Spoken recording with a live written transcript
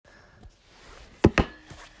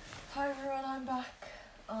Hi everyone, I'm back.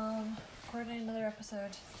 Recording another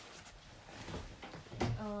episode.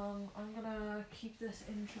 I'm gonna keep this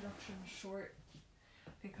introduction short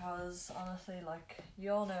because honestly,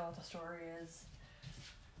 you all know what the story is.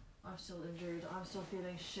 I'm still injured. I'm still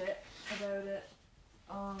feeling shit about it.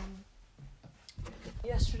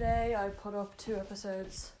 Yesterday I put up 2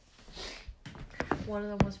 episodes. One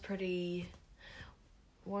of them was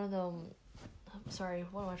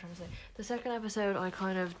what am I trying to say? The second episode I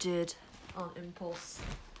kind of did on impulse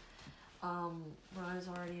when I was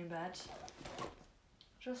already in bed,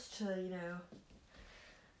 just to,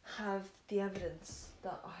 have the evidence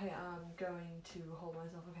that I am going to hold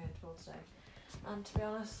myself accountable today. And to be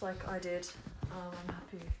honest, I did. I'm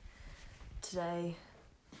happy today.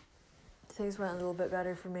 Things went a little bit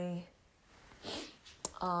better for me.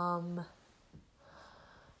 So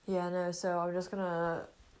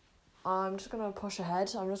I'm just gonna push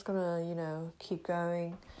ahead. I'm just gonna, keep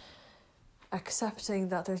going, accepting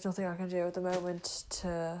that there's nothing I can do at the moment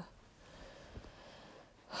to,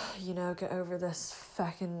 get over this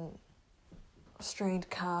fucking strained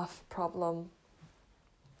calf problem.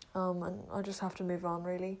 And I just have to move on,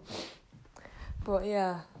 really. But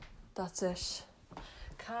yeah, that's it.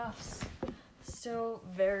 Calves still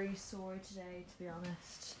very sore today, to be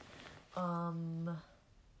honest.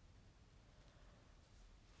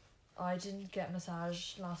 I didn't get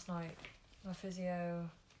massage last night. My physio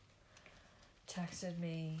texted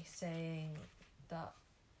me saying that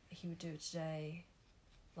he would do it today,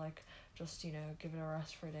 just give it a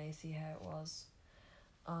rest for a day, see how it was.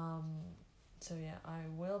 So yeah, I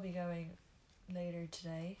will be going later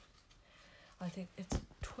today. I think it's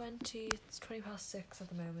 20 past 6 at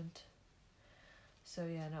the moment. So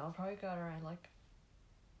yeah, no, I'll probably go around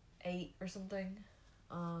 8 or something.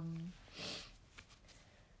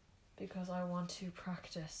 Because I want to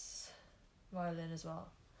practice violin as well.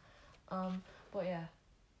 But yeah,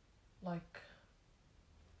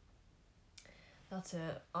 that's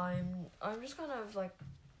it. I'm just kind of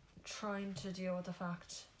trying to deal with the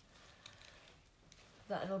fact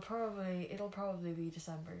that it'll probably be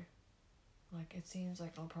December. It seems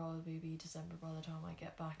like it'll probably be December by the time I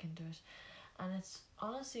get back into it. And it's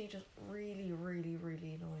honestly just really, really,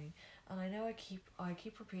 really annoying. And I know I keep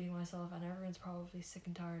repeating myself, and everyone's probably sick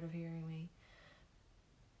and tired of hearing me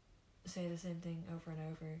say the same thing over and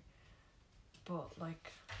over. But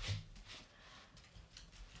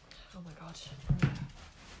oh my god.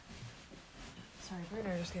 Sorry,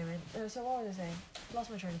 Bruno just came in. So what was I saying?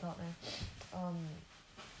 Lost my train of thought now.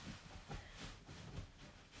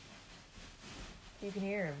 You can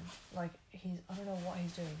hear him. I don't know what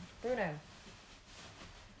he's doing. Bruno.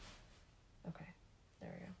 Okay, there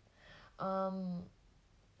we go.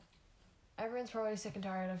 Everyone's probably sick and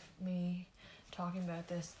tired of me talking about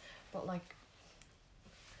this, but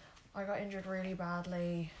I got injured really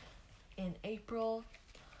badly in April.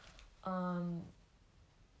 I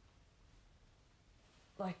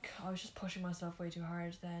was just pushing myself way too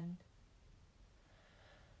hard then.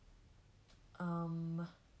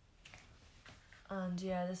 And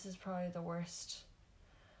yeah, this is probably the worst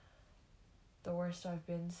I've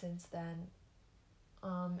been since then.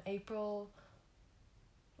 April,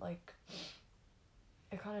 it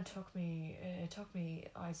took me,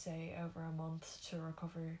 I'd say, over a month to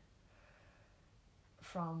recover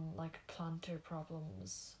from plantar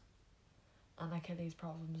problems and Achilles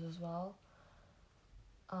problems as well.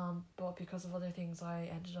 But because of other things, I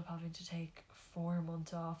ended up having to take 4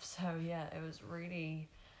 months off. So yeah, it was really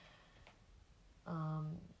a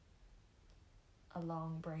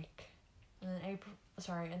long break. And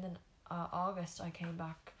then August I came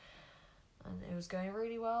back, and it was going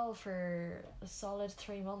really well for a solid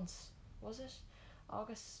 3 months. Was it?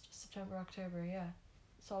 August, September, October, yeah.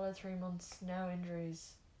 Solid 3 months, no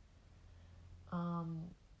injuries.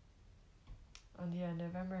 And yeah,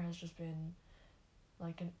 November has just been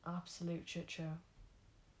an absolute shit show.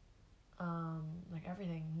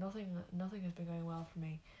 Everything, nothing has been going well for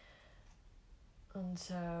me. And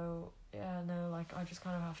so, yeah, no, I just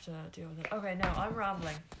kind of have to deal with it. Okay, now I'm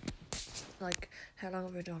rambling. How long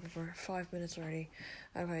have I been talking for? 5 minutes already.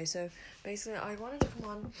 Okay, so basically I wanted to come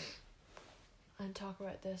on and talk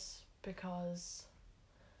about this because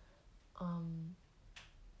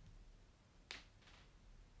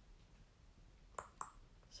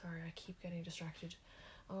sorry, I keep getting distracted.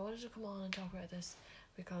 I wanted to come on and talk about this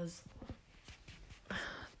because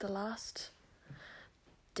the last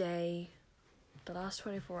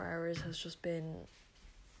 24 hours has just been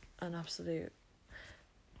an absolute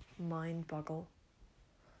mind boggle,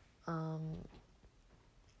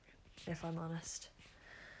 if I'm honest.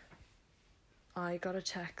 I got a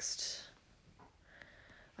text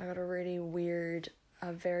I got a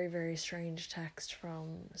very, very strange text from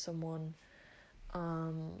someone.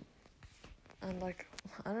 And like,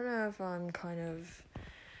 I don't know if I'm kind of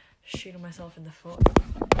shooting myself in the foot.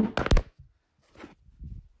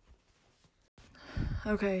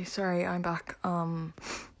 Okay, sorry, I'm back. That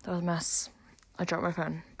was a mess. I dropped my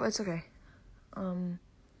phone, but it's okay.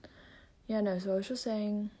 Yeah, no, so I was just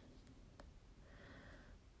saying,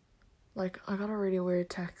 like, I got a really weird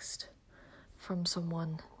text from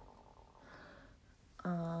someone.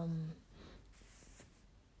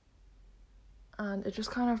 And it just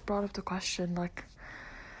kind of brought up the question, like,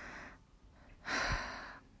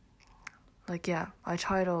 yeah, I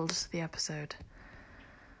titled the episode,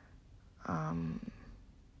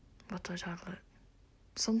 what did I title it?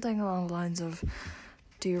 Something along the lines of,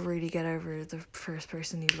 do you really get over the first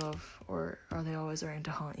person you love, or are they always around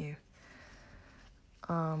to haunt you?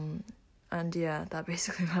 And yeah, that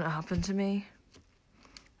basically kind of happened to me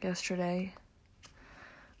yesterday.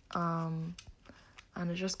 And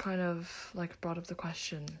it just kind of, like, brought up the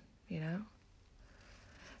question, you know?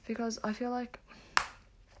 Because I feel like,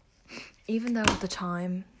 even though at the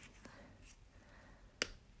time,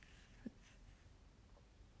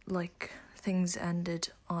 like, things ended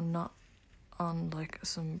on like,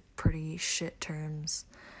 some pretty shit terms,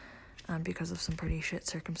 and because of some pretty shit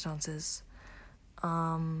circumstances,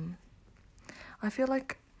 I feel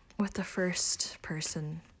like with the first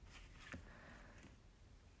person,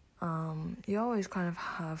 you always kind of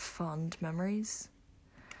have fond memories.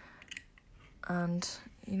 And,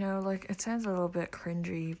 you know, like, it sounds a little bit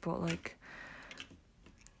cringy, but, like,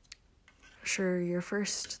 sure, the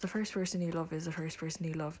first person you love is the first person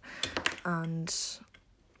you love. And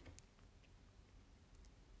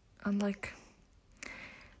like,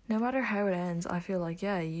 no matter how it ends, I feel like,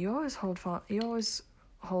 yeah, you always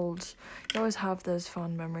have those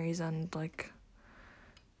fond memories, and, like,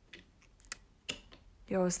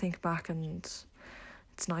 you always think back, and it's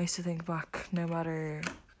nice to think back, no matter,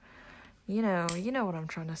 you know what I'm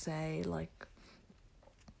trying to say, like,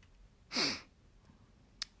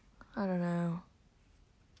 I don't know,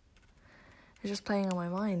 it's just playing on my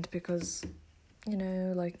mind, because, you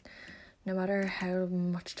know, like, no matter how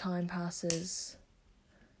much time passes,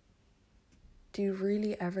 do you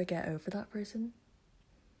really ever get over that person?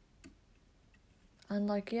 And,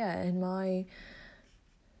 like, yeah, in my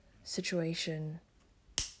situation,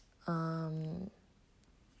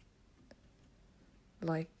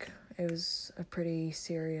 like, it was a pretty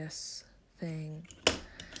serious thing,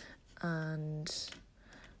 and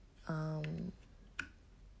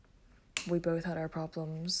we both had our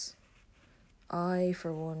problems. I,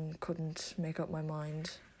 for one, couldn't make up my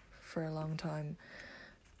mind for a long time,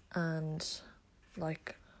 and,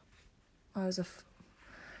 like, I was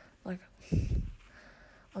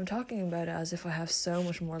I'm talking about it as if I have so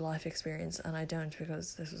much more life experience, and I don't,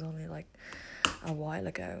 because this was only, like, a while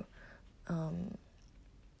ago.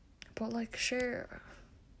 But, like, sure,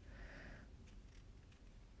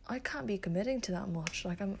 I can't be committing to that much.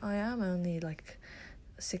 Like, I am only, like,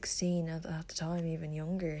 16 at the time, even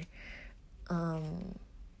younger.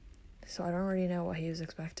 So I don't really know what he was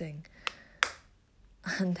expecting.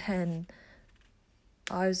 And then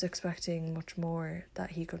I was expecting much more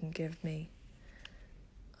that he couldn't give me.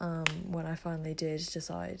 When I finally did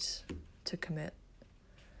decide to commit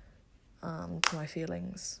to my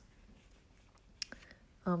feelings.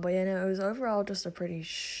 But yeah, no, it was overall just a pretty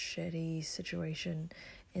shitty situation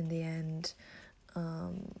in the end.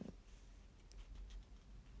 And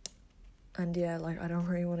yeah, like, I don't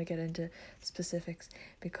really want to get into specifics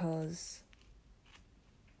because,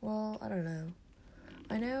 well, I don't know.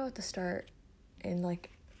 I know at the start, in,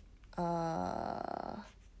 like,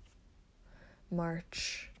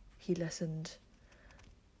 March, he listened.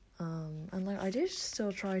 And, like, I did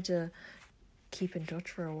still try to keep in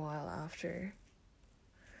touch for a while after.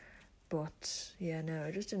 But, yeah, no,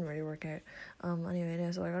 it just didn't really work out. Anyway,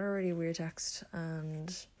 no, so I got a really weird text,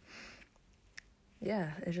 and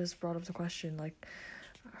yeah, it just brought up the question, like,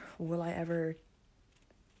 will I ever,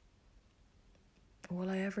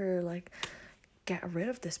 like, get rid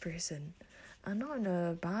of this person? And not in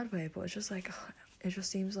a bad way, but it's just, like, it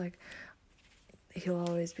just seems like he'll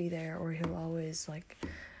always be there, or he'll always, like,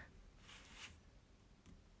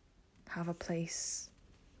 have a place,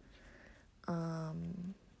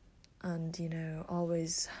 and, you know,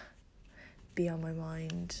 always be on my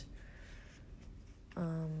mind,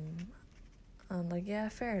 and, like, yeah,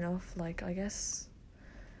 fair enough, like, I guess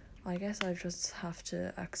I just have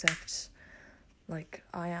to accept, like,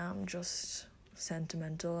 I am just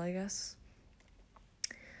sentimental, I guess,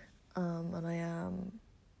 and I am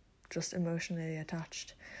just emotionally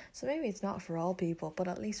attached. So maybe it's not for all people, but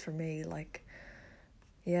at least for me, like,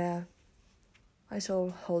 yeah, I still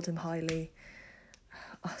hold him highly.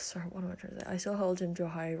 Oh, sorry, what am I trying to say? I still hold him to a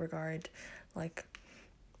high regard. Like,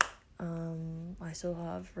 I still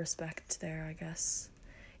have respect there, I guess,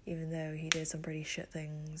 even though he did some pretty shit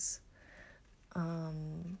things.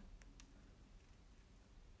 And,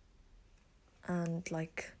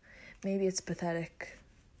 like, maybe it's pathetic,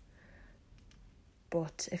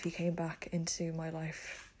 but if he came back into my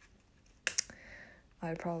life,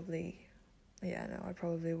 I probably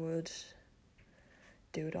would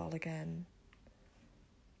do it all again.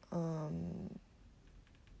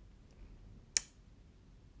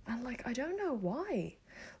 And, like, I don't know why.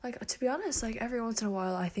 Like, to be honest, like, every once in a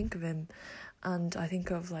while I think of him, and I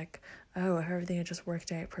think of, like, oh, if everything had just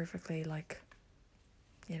worked out perfectly, like,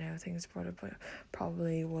 you know, things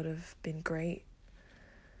probably would have been great.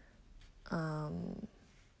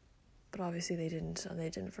 But obviously they didn't, and they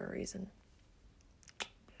didn't for a reason.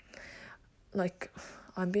 Like,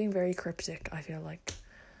 I'm being very cryptic, I feel like,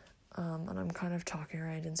 and I'm kind of talking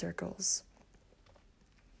around in circles.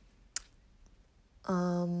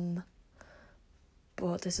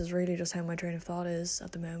 But this is really just how my train of thought is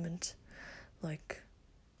at the moment. Like,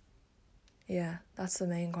 yeah, that's the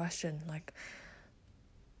main question. Like,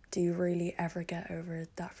 do you really ever get over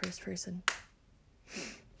that first person?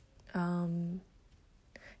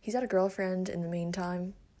 He's had a girlfriend in the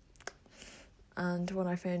meantime, and when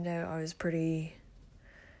I found out, I was pretty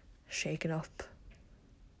shaken up.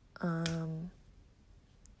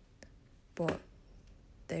 But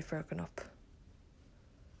they've broken up,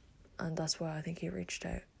 and that's why I think he reached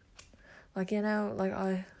out. Like, you know, like,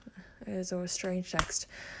 it was a strange text.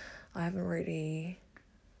 I haven't really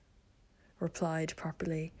replied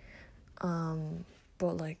properly,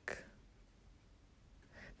 but, like,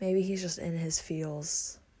 maybe he's just in his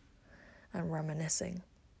feels and reminiscing.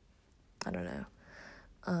 I don't know.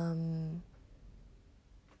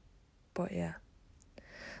 But yeah,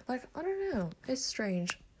 like, I don't know, it's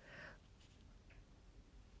strange.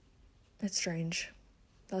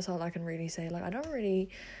 That's all I can really say. Like, I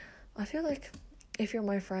feel like if you're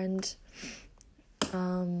my friend,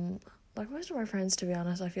 like, most of my friends, to be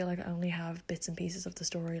honest, I feel like I only have bits and pieces of the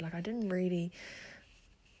story. Like, I didn't really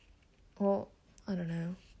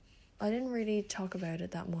talk about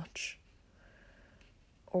it that much.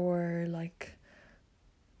 Or, like,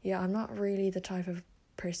 yeah, I'm not really the type of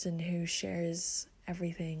person who shares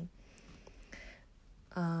everything,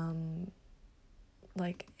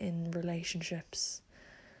 like, in relationships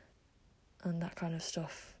and that kind of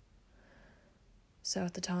stuff. So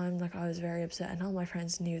at the time, like, I was very upset, and all my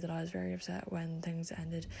friends knew that I was very upset when things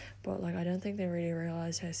ended, but, like, I don't think they really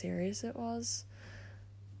realised how serious it was.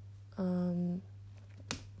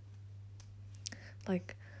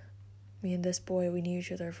 Like, me and this boy, we knew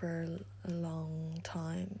each other for a long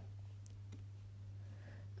time,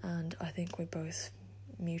 and I think we both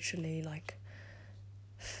mutually, like,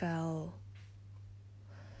 fell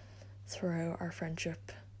through our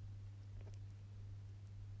friendship,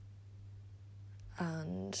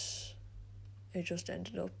 and it just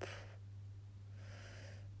ended up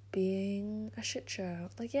being a shit show.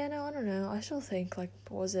 Like, yeah, no, I don't know. I still think, like,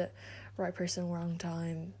 was it right person, wrong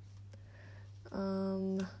time?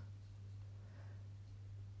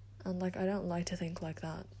 And, like, I don't like to think like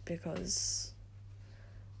that, because,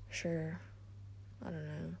 sure, I don't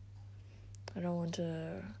know, I don't want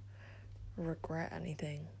to regret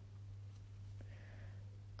anything.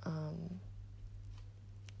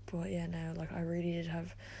 But yeah, no, like, I really did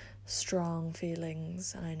have strong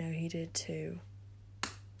feelings, and I know he did too.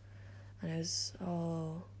 And it was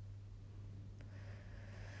all,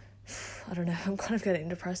 I don't know, I'm kind of getting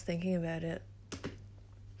depressed thinking about it.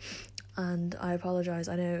 And I apologise,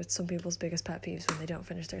 I know it's some people's biggest pet peeves when they don't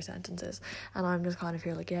finish their sentences, and I'm just kind of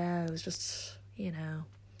here like, yeah, it was just, you know.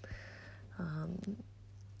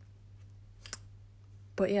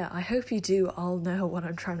 But yeah, I hope you do all know what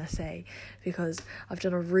I'm trying to say, because I've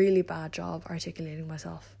done a really bad job articulating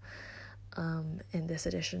myself in this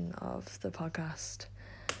edition of the podcast.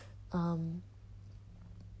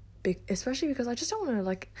 Especially because I just don't want to,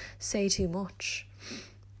 like, say too much.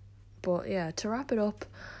 But yeah, to wrap it up,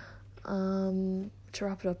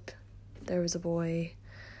 there was a boy.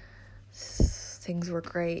 Things were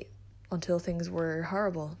great until things were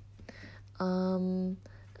horrible.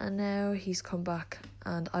 And now he's come back,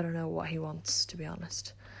 and I don't know what he wants, to be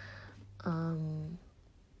honest.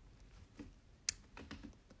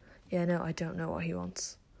 Yeah, no, I don't know what he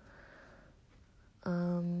wants.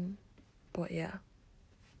 But yeah.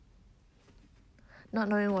 Not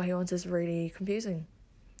knowing what he wants is really confusing.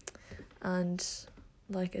 And,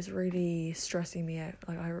 like, it's really stressing me out.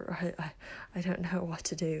 Like, I don't know what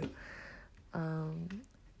to do,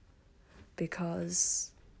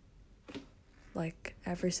 because, like,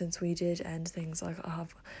 ever since we did end things, like,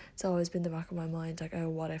 it's always been the back of my mind, like, oh,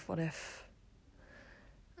 what if,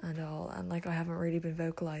 and all, and, like, I haven't really been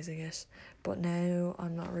vocalizing it, but now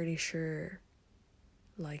I'm not really sure,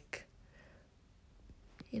 like,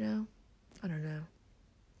 you know, I don't know.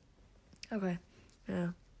 Okay, yeah,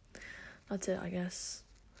 that's it, I guess.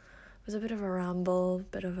 It was a bit of a ramble,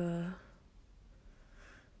 bit of a,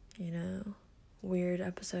 you know, weird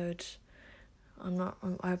episode.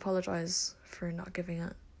 I apologise for not giving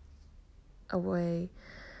it away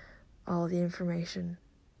all the information.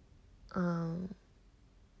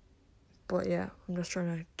 But yeah, I'm just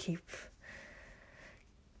trying to keep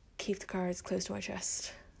the cards close to my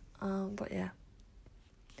chest. But yeah.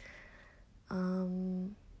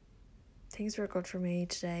 Things were good for me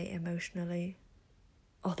today emotionally,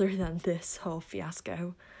 other than this whole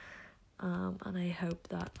fiasco. And I hope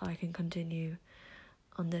that I can continue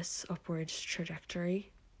on this upward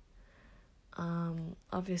trajectory.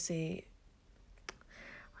 Obviously,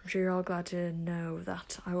 I'm sure you're all glad to know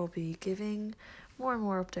that I will be giving more and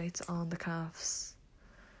more updates on the calves,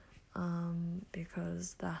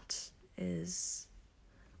 because that is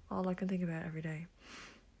all I can think about every day.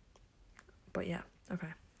 But yeah, okay,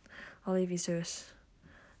 I'll leave you to it.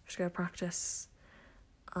 Just go practice.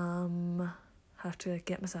 Have to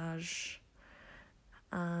get massage,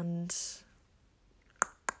 and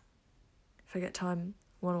if I get time,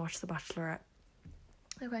 want to watch The Bachelorette.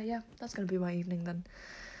 Okay, yeah, that's gonna be my evening then.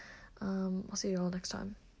 I'll see you all next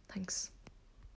time. Thanks.